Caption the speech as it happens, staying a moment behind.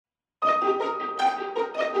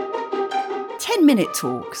10-Minute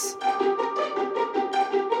Talks,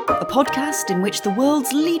 a podcast in which the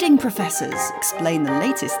world's leading professors explain the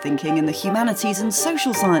latest thinking in the humanities and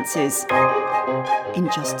social sciences in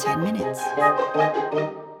just 10 minutes.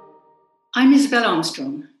 I'm Isabel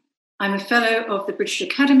Armstrong. I'm a fellow of the British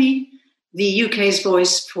Academy, the UK's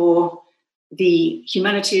voice for the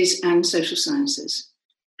humanities and social sciences.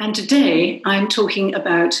 And today I'm talking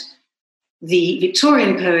about the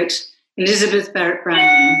Victorian poet Elizabeth Barrett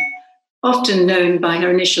Browning, often known by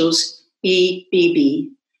her initials EBB.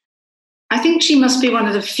 I think she must be one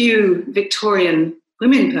of the few Victorian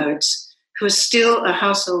women poets who are still a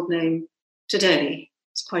household name today.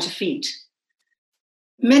 It's quite a feat.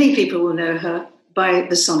 Many people will know her by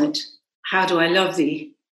the sonnet, How Do I Love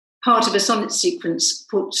Thee? Part of a sonnet sequence,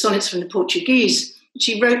 sonnets from the Portuguese, which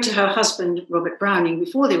she wrote to her husband, Robert Browning,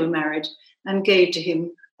 before they were married and gave to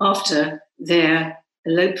him after their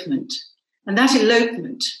elopement. And that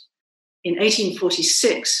elopement in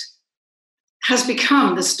 1846 has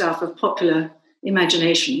become the stuff of popular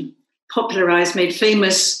imagination, popularised, made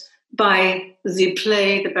famous by the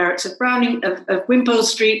play, The Barretts of Browning, of Wimpole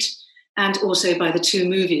Street, and also by the two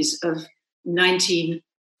movies of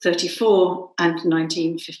 1934 and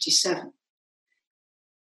 1957.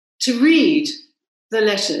 To read the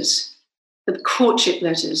letters, the courtship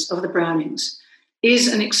letters of the Brownings,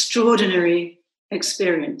 is an extraordinary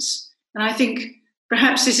experience. And I think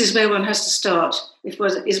perhaps this is where one has to start if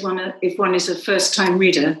one is a first-time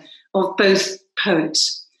reader of both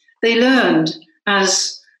poets. They learned,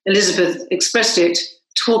 as Elizabeth expressed it,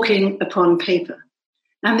 talking upon paper.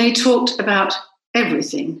 And they talked about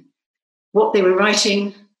everything, what they were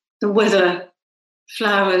writing, the weather,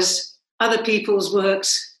 flowers, other people's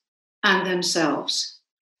works, and themselves.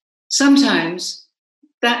 Sometimes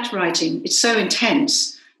that writing is so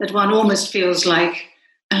intense that one almost feels like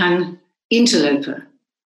an interloper.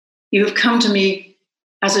 You have come to me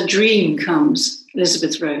as a dream comes,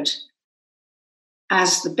 Elizabeth wrote,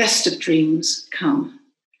 as the best of dreams come.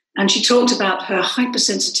 And she talked about her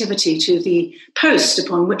hypersensitivity to the post,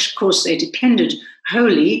 upon which, of course, they depended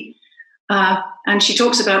wholly. And she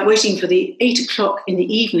talks about waiting for the 8 o'clock in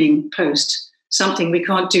the evening post, something we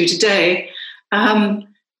can't do today. And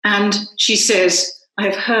she says, I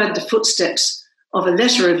have heard the footsteps of a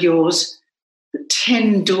letter of yours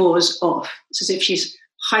 10 doors off. It's as if she's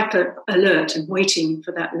hyper alert and waiting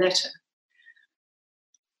for that letter.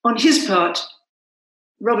 On his part,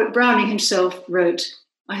 Robert Browning himself wrote,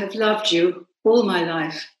 I have loved you all my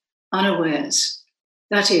life, unawares.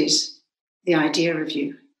 That is the idea of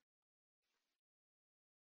you.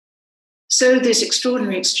 So this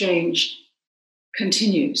extraordinary exchange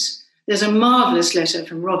continues. There's a marvellous letter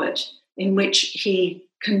from Robert in which he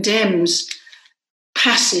condemns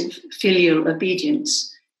passive filial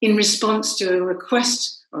obedience in response to a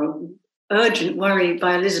request or urgent worry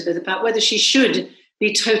by Elizabeth about whether she should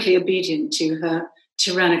be totally obedient to her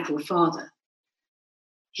tyrannical father.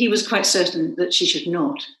 He was quite certain that she should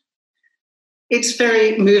not. It's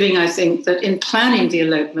very moving, I think, that in planning the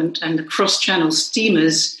elopement and the cross-channel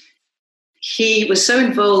steamers, he was so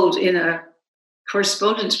involved in a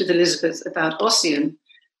correspondence with Elizabeth about Ossian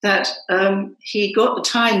that he got the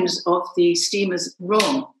times of the steamers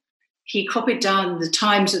wrong. He copied down the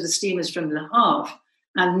times of the steamers from Le Havre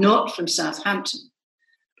and not from Southampton.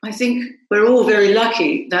 I think we're all very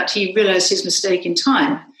lucky that he realised his mistake in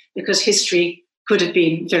time, because history could have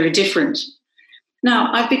been very different.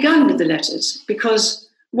 Now, I've begun with the letters because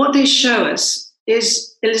what they show us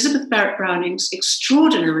is Elizabeth Barrett Browning's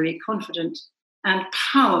extraordinarily confident and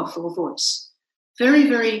powerful voice. Very,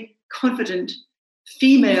 very confident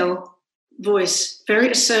female voice, very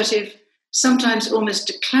assertive, sometimes almost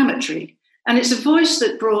declamatory. And it's a voice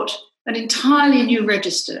that brought an entirely new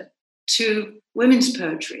register to women's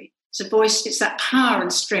poetry. It's that power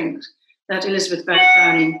and strength that Elizabeth Barrett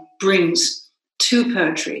Browning brings to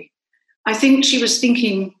poetry. I think she was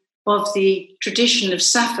thinking of the tradition of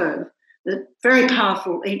Sappho, the very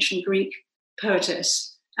powerful ancient Greek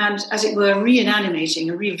poetess, and as it were, reanimating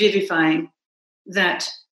and revivifying that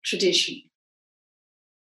tradition.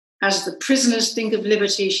 As the prisoners think of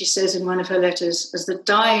liberty, she says in one of her letters, as the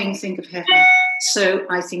dying think of heaven, so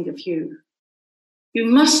I think of you. You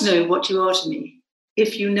must know what you are to me,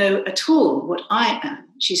 if you know at all what I am,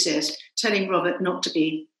 she says, telling Robert not to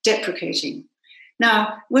be deprecating.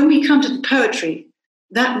 Now, when we come to the poetry,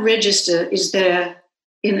 that register is there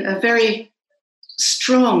in a very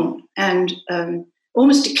strong and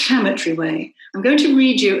almost declamatory way. I'm going to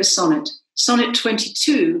read you a sonnet, Sonnet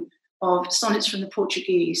 22 of Sonnets from the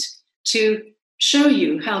Portuguese, to show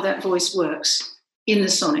you how that voice works in the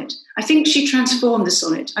sonnet. I think she transformed the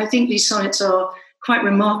sonnet. I think these sonnets are quite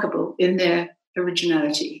remarkable in their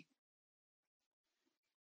originality.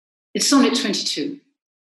 It's Sonnet 22.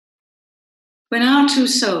 When our two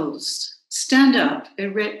souls stand up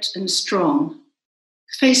erect and strong,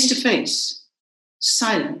 face to face,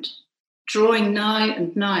 silent, drawing nigh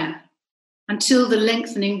and nigher, until the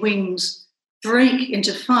lengthening wings break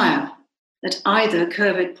into fire at either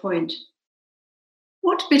curved point.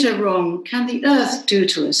 What bitter wrong can the earth do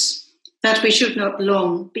to us, that we should not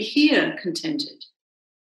long be here contented?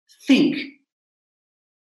 Think.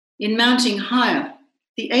 In mounting higher,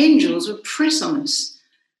 the angels would press on us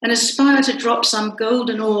and aspire to drop some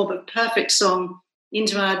golden orb of perfect song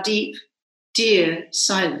into our deep, dear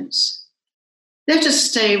silence. Let us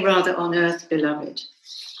stay rather on earth, beloved,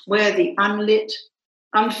 where the unlit,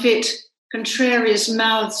 unfit, contrarious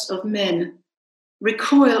mouths of men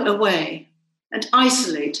recoil away and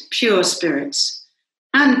isolate pure spirits,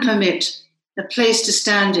 and permit a place to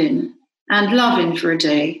stand in and love in for a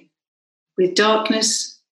day, with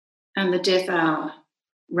darkness and the death hour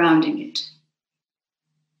rounding it.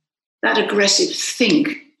 That aggressive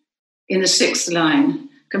think in the sixth line,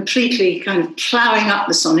 completely kind of ploughing up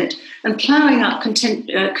the sonnet and ploughing up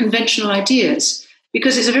conventional ideas,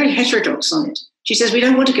 because it's a very heterodox sonnet. She says, we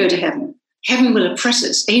don't want to go to heaven. Heaven will oppress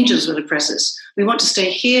us. Angels will oppress us. We want to stay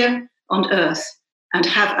here on earth and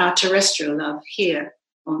have our terrestrial love here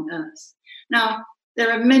on earth. Now,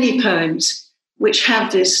 there are many poems which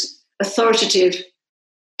have this authoritative,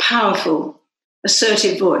 powerful,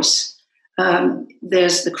 assertive voice.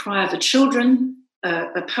 There's The Cry of the Children,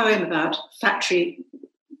 a poem about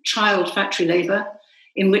child factory labour,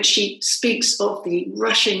 in which she speaks of the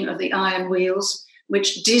rushing of the iron wheels,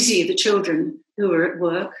 which dizzy the children who are at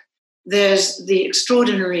work. There's the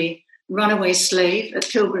extraordinary runaway slave at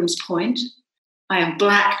Pilgrim's Point. I am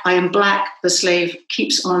black, the slave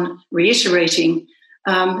keeps on reiterating,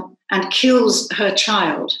 and kills her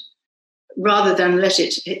child rather than let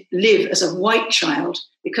it live as a white child,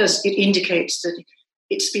 because it indicates that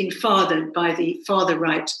it's been fathered by the father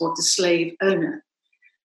right of the slave owner.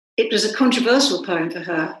 It was a controversial poem for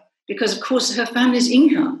her because, of course, her family's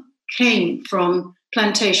income came from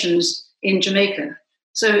plantations in Jamaica.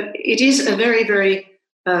 So it is a very, very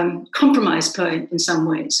compromised poem in some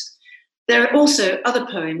ways. There are also other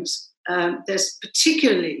poems. There's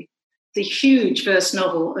particularly the huge verse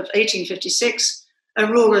novel of 1856,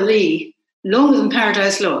 Aurora Leigh, Longer Than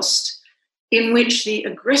Paradise Lost, in which the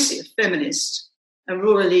aggressive feminist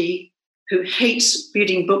Aurora Leigh, who hates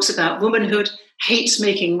reading books about womanhood, hates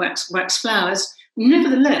making wax flowers,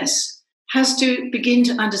 nevertheless has to begin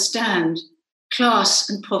to understand class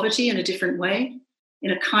and poverty in a different way,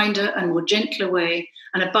 in a kinder and more gentler way.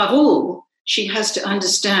 And above all, she has to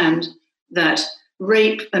understand that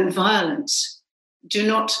rape and violence do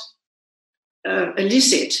not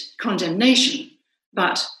elicit condemnation,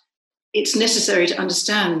 but it's necessary to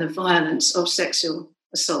understand the violence of sexual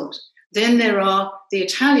assault. Then there are the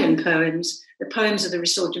Italian poems, the poems of the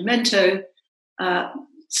Risorgimento,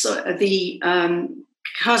 the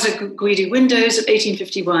Casa Guidi Windows of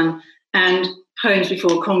 1851, and Poems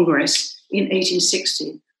Before Congress in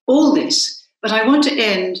 1860. All this, but I want to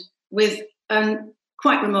end with a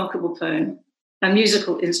quite remarkable poem, A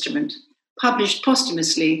Musical Instrument, published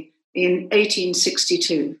posthumously in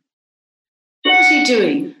 1862. What was he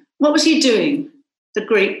doing? What was he doing, the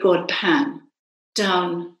great god Pan,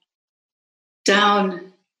 down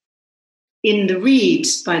in the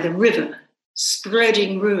reeds by the river,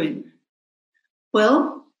 spreading ruin?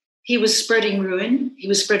 Well, he was spreading ruin. He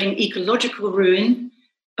was spreading ecological ruin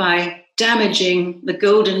by damaging the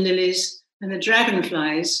golden lilies and the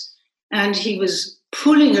dragonflies, and he was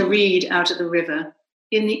pulling a reed out of the river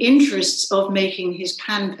in the interests of making his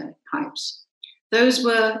panpipes. Those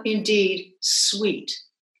were indeed sweet.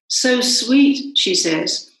 So sweet, she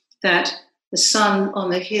says, that the sun on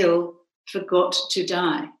the hill forgot to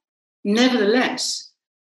die. Nevertheless,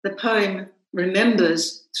 the poem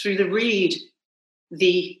remembers through the reed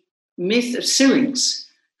the myth of Syrinx,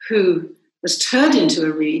 who was turned into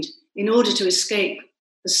a reed in order to escape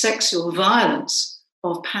the sexual violence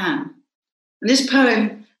of Pan. And this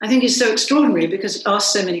poem, I think, is so extraordinary because it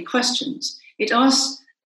asks so many questions. It asks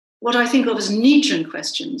what I think of as Nietzschean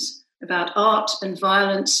questions about art and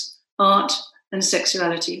violence, art and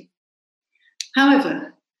sexuality.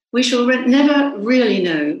 However, we shall never really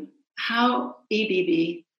know how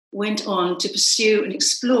EBB went on to pursue and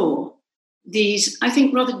explore these, I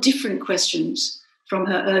think, rather different questions from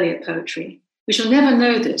her earlier poetry. We shall never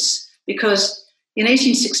know this because in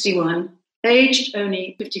 1861, aged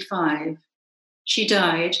only 55, she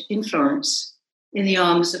died in Florence in the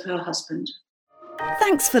arms of her husband.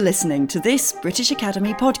 Thanks for listening to this British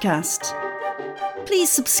Academy podcast. Please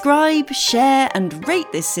subscribe, share and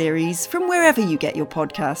rate this series from wherever you get your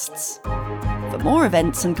podcasts. For more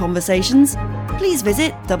events and conversations, please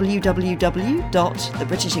visit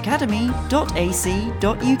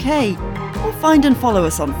www.thebritishacademy.ac.uk or find and follow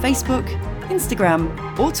us on Facebook,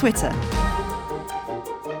 Instagram or Twitter.